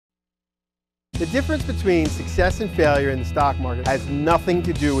The difference between success and failure in the stock market has nothing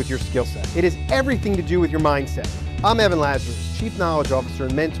to do with your skill set. It has everything to do with your mindset. I'm Evan Lazarus, Chief Knowledge Officer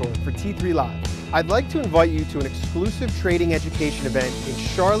and Mentor for T3 Live. I'd like to invite you to an exclusive trading education event in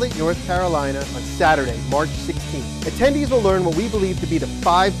Charlotte, North Carolina on Saturday, March 16th. Attendees will learn what we believe to be the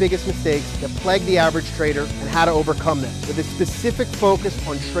 5 biggest mistakes that plague the average trader and how to overcome them, with a specific focus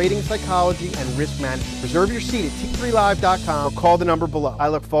on trading psychology and risk management. Reserve your seat at t3live.com or call the number below. I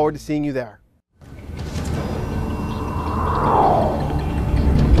look forward to seeing you there.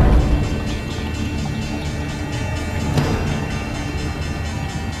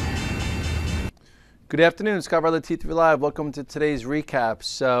 Good afternoon, Scott Redler, T3 Live. Welcome to today's recap.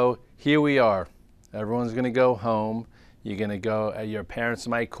 So here we are. Everyone's going to go home. You're going to go, your parents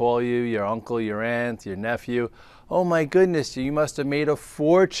might call you, your uncle, your aunt, your nephew. Oh my goodness, you must have made a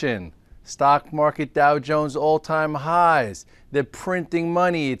fortune. Stock market, Dow Jones, all-time highs. They're printing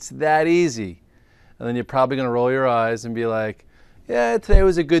money. It's that easy. And then you're probably going to roll your eyes and be like, yeah, today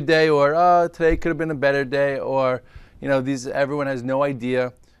was a good day, or oh, today could have been a better day, or, you know, everyone has no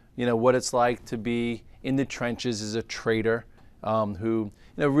idea, you know, what it's like to be in the trenches as a trader who, you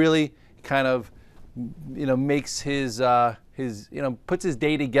know, really kind of, you know, makes his, you know, puts his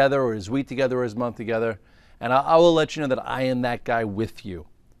day together or his week together or his month together. And I will let you know that I am that guy with you.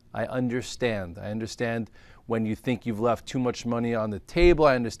 I understand. I understand when you think you've left too much money on the table.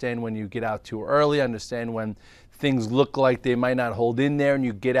 I understand when you get out too early. I understand when things look like they might not hold in there and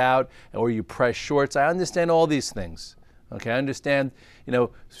you get out or you press shorts. I understand all these things. Okay, I understand, you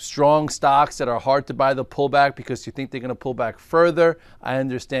know, strong stocks that are hard to buy the pullback because you think they're going to pull back further. I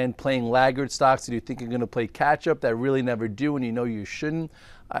understand playing laggard stocks that you think you're going to play catch up that really never do and you know you shouldn't.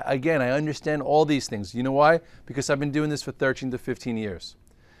 Again, I understand all these things. You know why? Because I've been doing this for 13 to 15 years.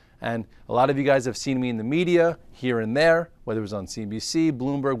 And a lot of you guys have seen me in the media here and there, whether it was on CNBC,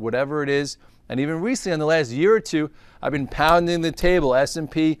 Bloomberg, whatever it is. And even recently, in the last year or two, I've been pounding the table.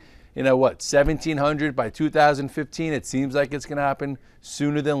 S&P, you know what, 1,700 by 2015. It seems like it's going to happen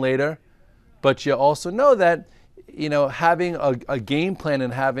sooner than later. But you also know that, you know, having a game plan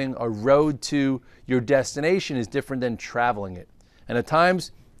and having a road to your destination is different than traveling it. And at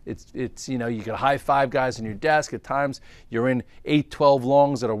times, it's you know, you got high five guys on your desk. At times, you're in 8, 12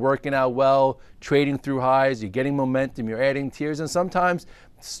 longs that are working out well, trading through highs. You're getting momentum. You're adding tiers. And sometimes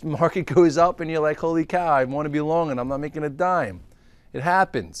the market goes up and you're like, holy cow, I want to be long and I'm not making a dime. It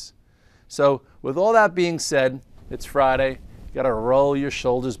happens. So with all that being said, it's Friday. You got to roll your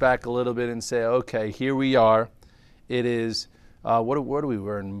shoulders back a little bit and say, okay, here we are. It is, what are we?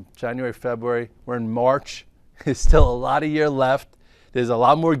 We're in January, February. We're in March. There's still a lot of year left. There's a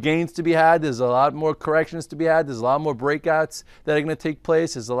lot more gains to be had. There's a lot more corrections to be had. There's a lot more breakouts that are going to take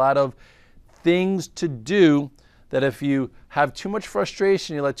place. There's a lot of things to do that if you have too much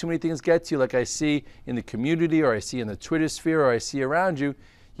frustration, you let too many things get to you, like I see in the community or I see in the Twitter sphere or I see around you,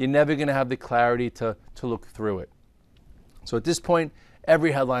 you're never going to have the clarity to look through it. So at this point,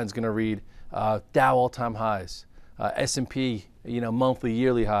 every headline is going to read Dow all-time highs, S&P, you know, monthly,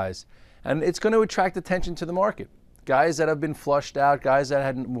 yearly highs, and it's going to attract attention to the market. Guys that have been flushed out, guys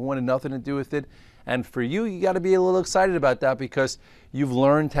that wanted nothing to do with it, and for you, you got to be a little excited about that because you've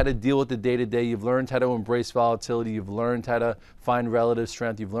learned how to deal with the day-to-day. You've learned how to embrace volatility. You've learned how to find relative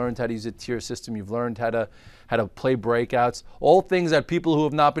strength. You've learned how to use a tier system. You've learned how to play breakouts. All things that people who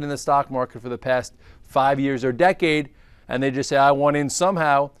have not been in the stock market for the past 5 years or decade, and they just say, I want in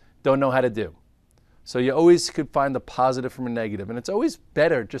somehow, don't know how to do. So you always could find the positive from a negative. And it's always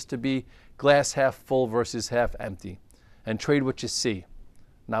better just to be glass half full versus half empty and trade what you see,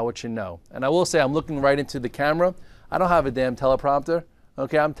 not what you know. And I will say, I'm looking right into the camera. I don't have a damn teleprompter.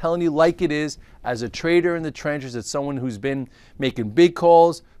 Okay, I'm telling you like it is as a trader in the trenches, as someone who's been making big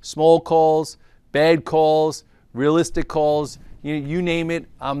calls, small calls, bad calls, realistic calls, you name it,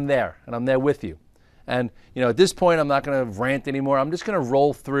 I'm there, and I'm there with you. And you know, at this point, I'm not going to rant anymore. I'm just going to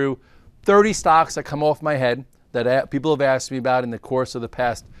roll through 30 stocks that come off my head that people have asked me about in the course of the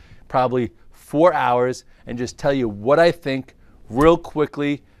past probably 4 hours and just tell you what I think real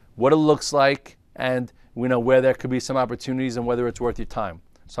quickly, what it looks like, and you know, where there could be some opportunities and whether it's worth your time.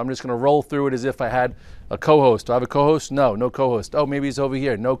 So I'm just going to roll through it as if I had a co-host. Do I have a co-host? No, no co-host. Oh, maybe he's over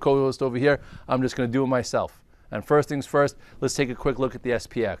here. No co-host over here. I'm just going to do it myself. And first things first, let's take a quick look at the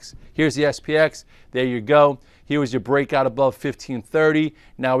SPX. Here's the SPX. There you go. Here was your breakout above 1530.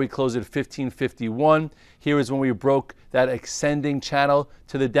 Now we close at 1551. Here is when we broke that extending channel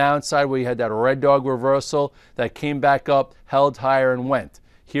to the downside where you had that red dog reversal that came back up, held higher, and went.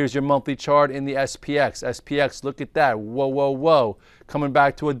 Here's your monthly chart in the SPX. SPX, look at that. Whoa, whoa, whoa. Coming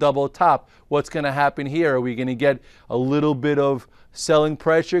back to a double top. What's going to happen here? Are we going to get a little bit of selling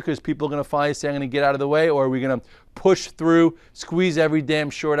pressure because people are going to finally say, I'm going to get out of the way? Or are we going to push through, squeeze every damn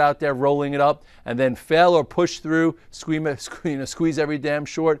short out there, rolling it up, and then fail, or push through, squeeze every damn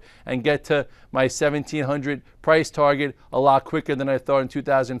short and get to my 1700 price target a lot quicker than I thought in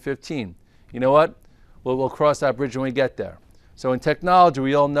 2015? You know what? We'll cross that bridge when we get there. So in technology,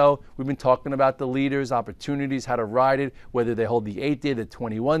 we all know we've been talking about the leaders, opportunities, how to ride it, whether they hold the 8-day, the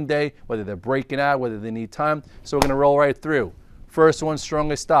 21-day, whether they're breaking out, whether they need time. So we're going to roll right through. First one,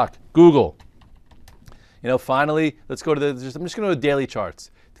 strongest stock, Google. You know, finally, let's go to I'm just going to go to daily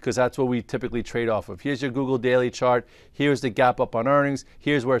charts because that's what we typically trade off of. Here's your Google daily chart. Here's the gap up on earnings.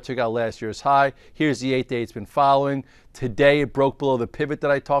 Here's where it took out last year's high. Here's the 8-day it's been following. Today, it broke below the pivot that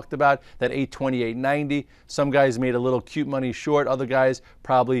I talked about, that 828.90. Some guys made a little cute money short. Other guys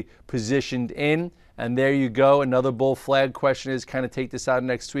probably positioned in. And there you go. Another bull flag. Question is, kind of take this out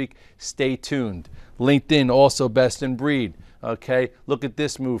next week. Stay tuned. LinkedIn, also best in breed. Okay, look at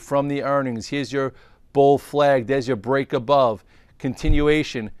this move from the earnings. Here's your bull flag. There's your break above.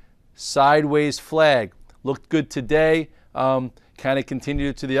 Continuation, sideways flag. Looked good today. Kind of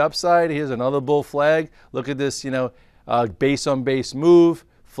continued to the upside. Here's another bull flag. Look at this, base on base move,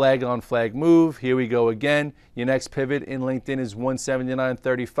 flag on flag move. Here we go again. Your next pivot in LinkedIn is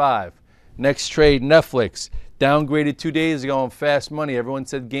 179.35. Next trade, Netflix. Downgraded 2 days ago on fast money. Everyone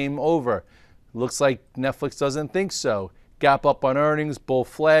said game over. Looks like Netflix doesn't think so. Gap up on earnings, bull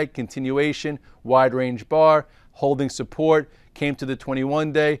flag, continuation, wide range bar, holding support. Came to the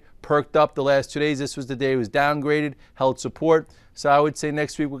 21-day, perked up the last 2 days. This was the day it was downgraded, held support. So I would say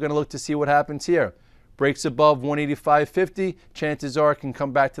next week we're going to look to see what happens here. Breaks above 185.50. Chances are it can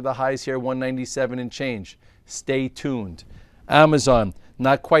come back to the highs here, 197 and change. Stay tuned. Amazon,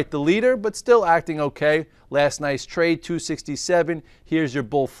 not quite the leader, but still acting okay. Last night's trade, 267. Here's your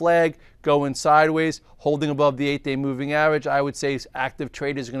bull flag, going sideways, holding above the 8-day moving average. I would say active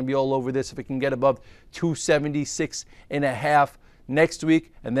traders are going to be all over this if it can get above 276.5 next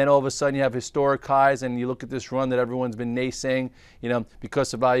week. And then all of a sudden you have historic highs, and you look at this run that everyone's been naysaying,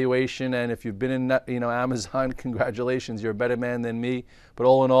 because of valuation. And if you've been in, Amazon, congratulations, you're a better man than me. But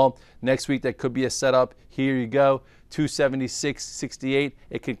all in all, next week that could be a setup. Here you go, 276.68.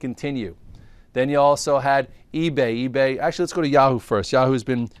 It could continue. Then you also had eBay. Actually, let's go to Yahoo first. Yahoo's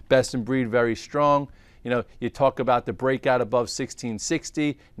been best in breed, very strong. You talk about the breakout above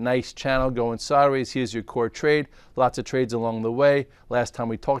 1660. Nice channel going sideways. Here's your core trade. Lots of trades along the way. Last time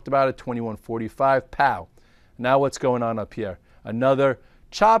we talked about it, 2145. Pow. Now what's going on up here? Another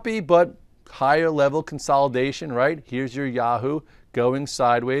choppy but higher level consolidation, right? Here's your Yahoo going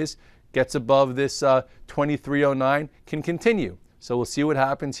sideways. Gets above this 2309. Can continue. So we'll see what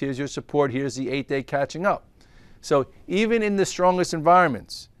happens. Here's your support. Here's the 8-day catching up. So even in the strongest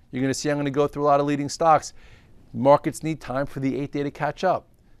environments, you're going to see I'm going to go through a lot of leading stocks. Markets need time for the 8-day to catch up.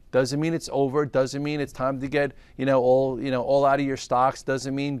 Doesn't mean it's over. Doesn't mean it's time to get all out of your stocks.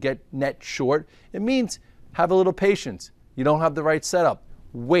 Doesn't mean get net short. It means have a little patience. You don't have the right setup.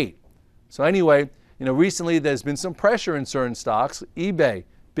 Wait. So anyway, recently there's been some pressure in certain stocks. eBay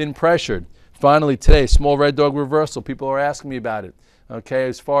been pressured. Finally today, small red dog reversal. People are asking me about it. Okay,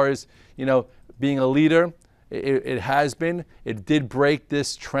 as far as being a leader, it has been. It did break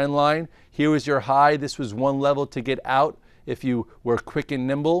this trend line. Here was your high. This was one level to get out if you were quick and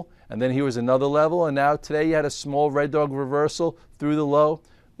nimble. And then here was another level. And now today you had a small red dog reversal through the low.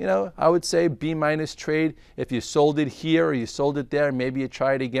 I would say B- trade. If you sold it here or you sold it there, maybe you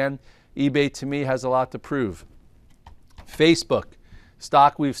try it again. eBay to me has a lot to prove. Facebook.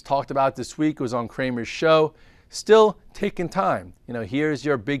 Stock we've talked about this week was on Kramer's show. Still taking time. Here's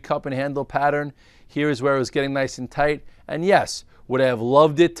your big cup and handle pattern. Here's where it was getting nice and tight. And yes, would I have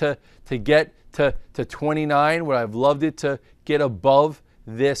loved it to get to 29? Would I have loved it to get above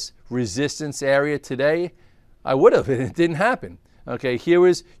this resistance area today? I would have, and it didn't happen. Okay, here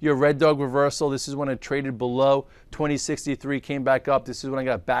is your red dog reversal. This is when it traded below 2063, came back up. This is when I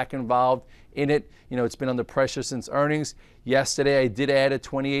got back involved in it. It's been under pressure since earnings. Yesterday, I did add a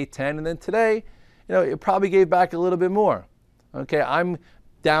 28.10, and then today, it probably gave back a little bit more. Okay, I'm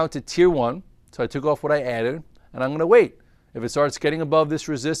down to tier 1, so I took off what I added, and I'm going to wait. If it starts getting above this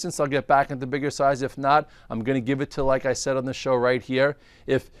resistance, I'll get back into bigger size. If not, I'm going to give it to, like I said on the show right here.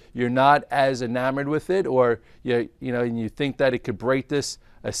 If you're not as enamored with it, or you think that it could break this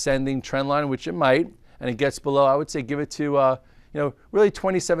ascending trend line, which it might, and it gets below, I would say give it to really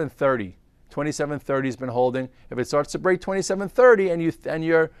 27.30. 27.30 has been holding. If it starts to break 27.30 and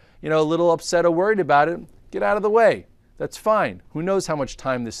you're a little upset or worried about it, get out of the way. That's fine. Who knows how much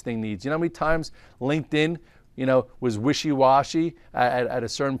time this thing needs? You know how many times LinkedIn, was wishy-washy at a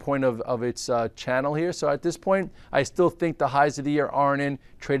certain point of its channel here? So at this point, I still think the highs of the year aren't in,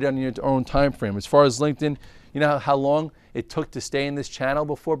 traded on your own time frame. As far as LinkedIn, you know how long it took to stay in this channel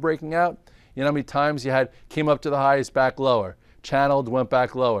before breaking out? You know how many times you came up to the highs, back lower, channeled, went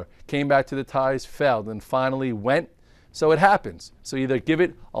back lower, came back to the highs, failed, and finally went? So it happens. So either give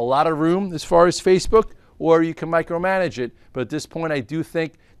it a lot of room as far as Facebook, or you can micromanage it. But at this point, I do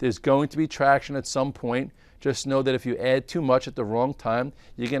think there's going to be traction at some point. Just know that if you add too much at the wrong time,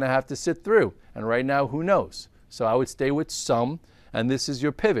 you're going to have to sit through. And right now, who knows? So I would stay with some, and this is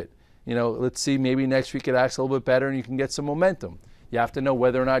your pivot. Let's see, maybe next week it acts a little bit better and you can get some momentum. You have to know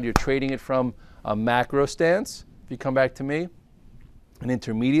whether or not you're trading it from a macro stance, if you come back to me, an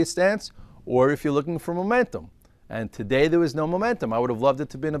intermediate stance, or if you're looking for momentum. And today there was no momentum. I would have loved it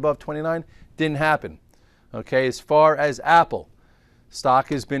to have been above 29. Didn't happen. Okay, as far as Apple, stock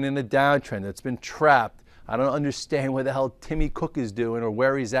has been in a downtrend. It's been trapped. I don't understand what the hell Timmy Cook is doing or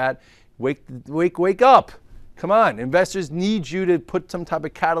where he's at. Wake up. Come on. Investors need you to put some type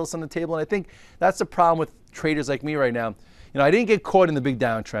of catalyst on the table. And I think that's the problem with traders like me right now. I didn't get caught in the big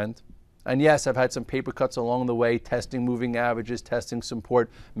downtrend. And yes, I've had some paper cuts along the way, testing moving averages, testing support,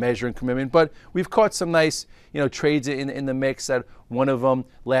 measuring commitment. But we've caught some nice, trades in the mix. That one of them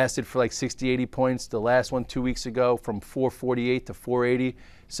lasted for like 60, 80 points. The last one 2 weeks ago from 448 to 480.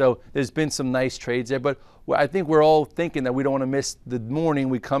 So there's been some nice trades there. But I think we're all thinking that we don't want to miss the morning.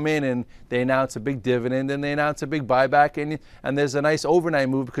 We come in and they announce a big dividend and they announce a big buyback. And there's a nice overnight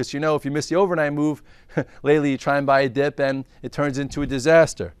move because, if you miss the overnight move, lately you try and buy a dip and it turns into a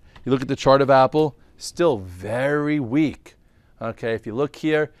disaster. You look at the chart of Apple, still very weak. Okay, if you look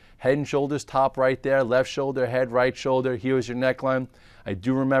here, head and shoulders top right there, left shoulder, head, right shoulder, here's your neckline. I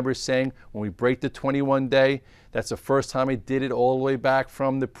do remember saying when we break the 21 day, that's the first time I did it all the way back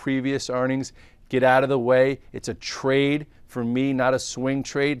from the previous earnings. Get out of the way. It's a trade for me, not a swing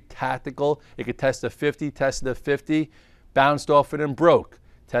trade, tactical. It could test the 50, tested the 50, bounced off it and broke.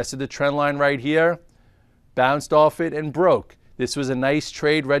 Tested the trend line right here, bounced off it and broke. This was a nice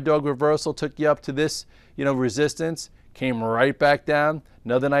trade. Red Dog reversal took you up to this, resistance, came right back down.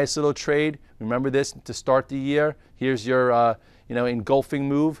 Another nice little trade. Remember this to start the year. Here's your, engulfing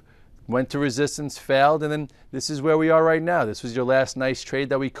move. Went to resistance, failed, and then this is where we are right now. This was your last nice trade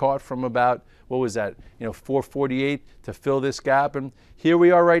that we caught from about, 448 to fill this gap, and here we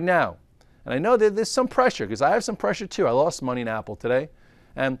are right now. And I know that there's some pressure because I have some pressure too. I lost money in Apple today,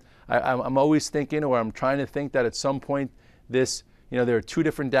 and I'm always thinking, or I'm trying to think that at some point this, there are two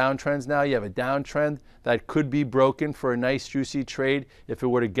different downtrends now. You have a downtrend that could be broken for a nice juicy trade if it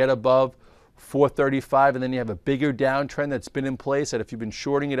were to get above 435, and then you have a bigger downtrend that's been in place that if you've been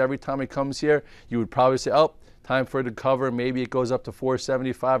shorting it every time it comes here, you would probably say, oh, time for it to cover. Maybe it goes up to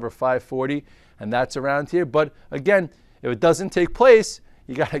 475 or 540, and that's around here. But again, if it doesn't take place,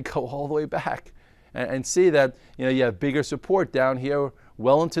 you got to go all the way back and see that you have bigger support down here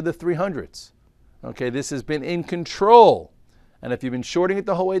well into the 300s. Okay, this has been in control. And if you've been shorting it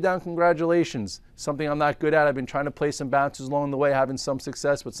the whole way down, congratulations. Something I'm not good at. I've been trying to play some bounces along the way, having some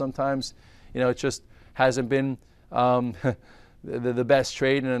success, but sometimes, it just hasn't been the best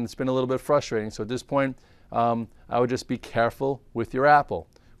trade, and it's been a little bit frustrating. So at this point, I would just be careful with your Apple.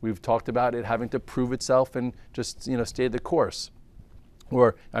 We've talked about it having to prove itself and just, stay the course.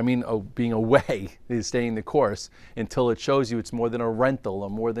 Or, being away is staying the course until it shows you it's more than a rental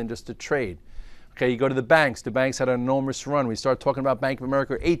or more than just a trade. Okay, you go to the banks. The banks had an enormous run. We start talking about Bank of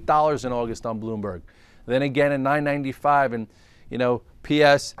America, $8 in August on Bloomberg. Then again at $9.95, and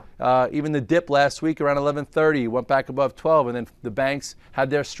PS, even the dip last week around 11:30 went back above 12, and then the banks had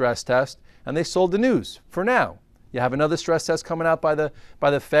their stress test, and they sold the news for now. You have another stress test coming out by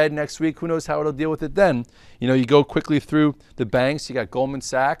the Fed next week. Who knows how it'll deal with it then? You go quickly through the banks. You got Goldman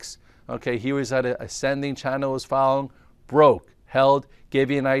Sachs. Okay, he was at an ascending channel, was following, broke, held,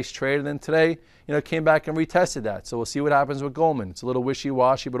 gave you a nice trade, and then today, came back and retested that. So we'll see what happens with Goldman. It's a little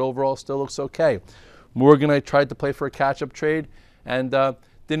wishy-washy, but overall still looks okay. Morgan, I tried to play for a catch-up trade and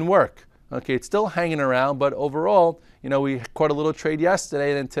didn't work. Okay, it's still hanging around, but overall, we caught a little trade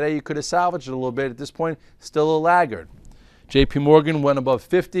yesterday, and then today you could have salvaged it a little bit. At this point, still a laggard. JP Morgan went above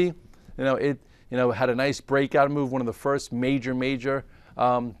 50. It had a nice breakout move, one of the first major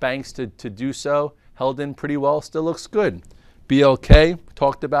banks to do so. Held in pretty well, still looks good. BLK,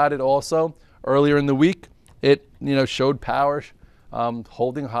 talked about it also earlier in the week. It showed power,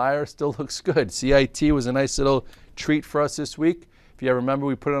 holding higher, still looks good. CIT was a nice little treat for us this week. If you remember,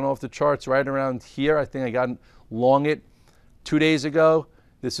 we put it on off the charts right around here. I think I got long it 2 days ago.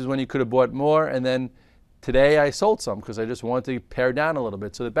 This is when you could have bought more, and then today I sold some because I just wanted to pare down a little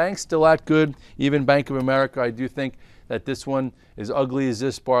bit. So the bank's still at good. Even Bank of America, I do think that this one, as ugly as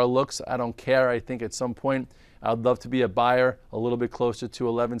this bar looks, I don't care. I think at some point I'd love to be a buyer a little bit closer to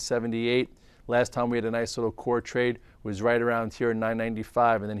 1178. Last time we had a nice little core trade was right around here at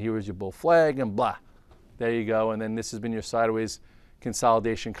 995, and then here was your bull flag and blah. There you go. And then this has been your sideways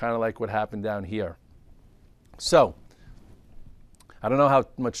consolidation, kind of like what happened down here. So I don't know how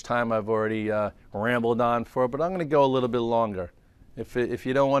much time I've already rambled on for, but I'm going to go a little bit longer. If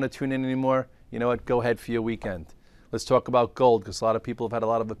you don't want to tune in anymore, you know what? Go ahead for your weekend. Let's talk about gold, because a lot of people have had a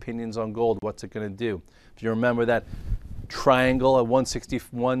lot of opinions on gold. What's it going to do? If you remember that triangle at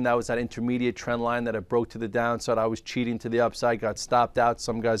 161, that was that intermediate trend line that it broke to the downside. I was cheating to the upside, got stopped out.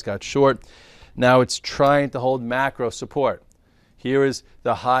 Some guys got short. Now it's trying to hold macro support. Here is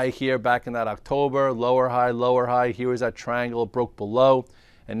the high here back in that October, lower high. Here is that triangle, it broke below,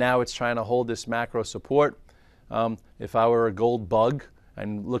 and now it's trying to hold this macro support. If I were a gold bug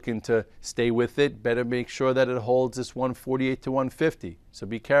and looking to stay with it, better make sure that it holds this 148 to 150. So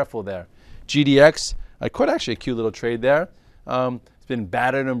be careful there. GDX, I caught actually a cute little trade there. It's been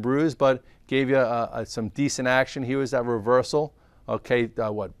battered and bruised, but gave you some decent action. Here was that reversal. Okay,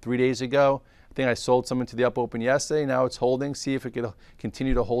 3 days ago? I think I sold some into the up open yesterday. Now it's holding. See if it could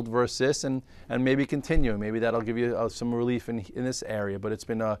continue to hold versus this and maybe continue. Maybe that'll give you some relief in this area. But it's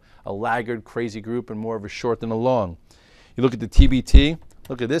been a laggard, crazy group and more of a short than a long. You look at the TBT.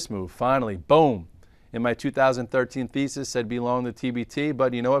 Look at this move. Finally, boom. In my 2013 thesis, said be long the TBT.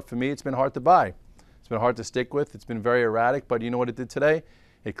 But you know what? For me, it's been hard to buy. It's been hard to stick with. It's been very erratic. But you know what it did today?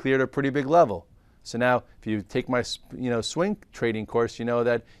 It cleared a pretty big level. So now, if you take my swing trading course, you know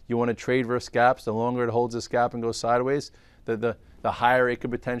that you want to trade versus gaps. The longer it holds this gap and goes sideways, the higher it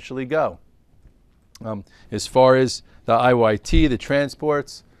could potentially go. As far as the IYT, the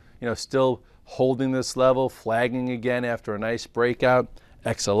transports, still holding this level, flagging again after a nice breakout.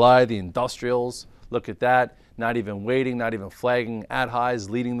 XLI, the industrials, look at that. Not even waiting, not even flagging at highs,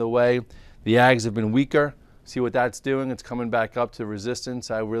 leading the way. The ags have been weaker. See what that's doing. It's coming back up to resistance.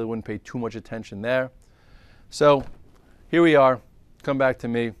 I really wouldn't pay too much attention there. So here we are. Come back to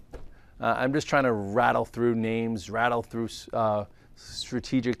me. I'm just trying to rattle through names, rattle through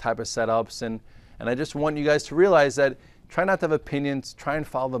strategic type of setups. And I just want you guys to realize that try not to have opinions. Try and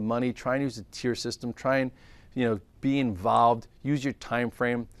follow the money. Try and use the tier system. Try and be involved. Use your time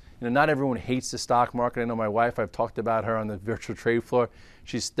frame. Not everyone hates the stock market. I know my wife. I've talked about her on the virtual trade floor.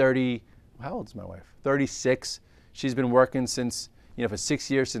 She's 30. How old is my wife? 36. She's been working since, for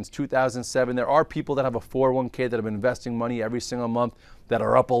 6 years, since 2007. There are people that have a 401k that have been investing money every single month that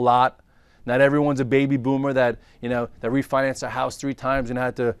are up a lot. Not everyone's a baby boomer that refinanced their house 3 times and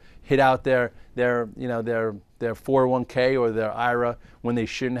had to hit out their 401k or their IRA when they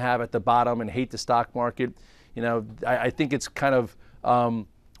shouldn't have at the bottom and hate the stock market. I think it's kind of,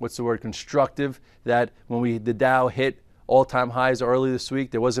 constructive that when the Dow hit all-time highs early this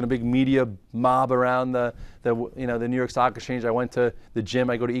week. There wasn't a big media mob around the New York Stock Exchange. I went to the gym.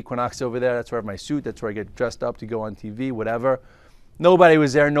 I go to Equinox over there. That's where I have my suit. That's where I get dressed up to go on TV, whatever. Nobody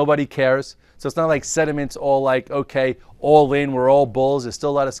was there. Nobody cares. So it's not like sentiment's all like, okay, all in. We're all bulls. There's still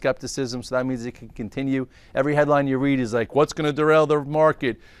a lot of skepticism, so that means it can continue. Every headline you read is like, what's going to derail the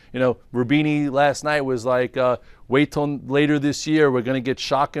market? Rubini last night was like, wait till later this year. We're going to get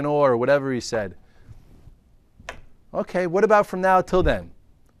shock and awe or whatever he said. Okay, what about from now till then?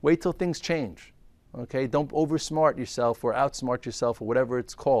 Wait till things change. Okay, don't oversmart yourself or outsmart yourself or whatever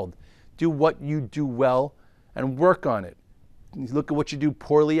it's called. Do what you do well and work on it. Look at what you do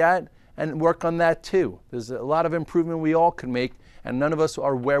poorly at and work on that too. There's a lot of improvement we all can make, and none of us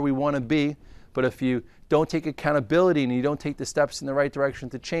are where we want to be. But if you don't take accountability and you don't take the steps in the right direction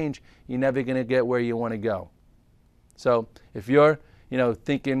to change, you're never going to get where you want to go. So if you're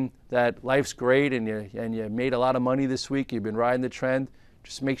thinking that life's great and you made a lot of money this week, you've been riding the trend,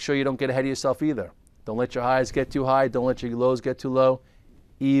 just make sure you don't get ahead of yourself either. Don't let your highs get too high. Don't let your lows get too low.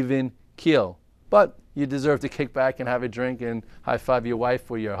 Even keel. But you deserve to kick back and have a drink and high five your wife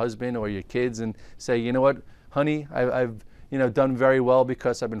or your husband or your kids and say, you know what, honey, I've done very well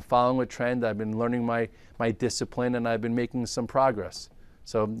because I've been following a trend. I've been learning my discipline and I've been making some progress.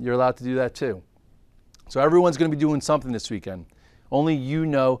 So you're allowed to do that too. So everyone's going to be doing something this weekend. Only you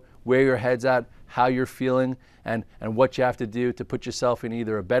know where your head's at, how you're feeling, and what you have to do to put yourself in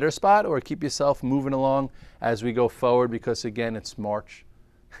either a better spot or keep yourself moving along as we go forward, because again, it's March.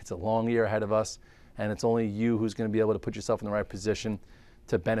 It's a long year ahead of us, and it's only you who's going to be able to put yourself in the right position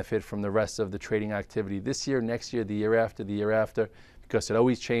to benefit from the rest of the trading activity this year, next year, the year after, because it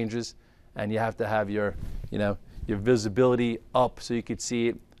always changes, and you have to have your visibility up so you could see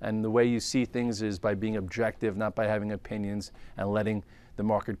it And the way you see things is by being objective, not by having opinions and letting the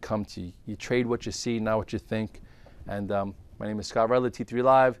market come to you. You trade what you see, not what you think. And my name is Scott Redler, T3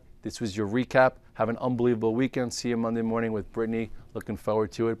 Live. This was your recap. Have an unbelievable weekend. See you Monday morning with Brittany. Looking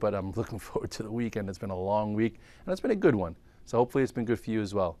forward to it, but I'm looking forward to the weekend. It's been a long week, and it's been a good one. So hopefully it's been good for you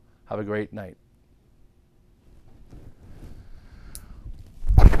as well. Have a great night.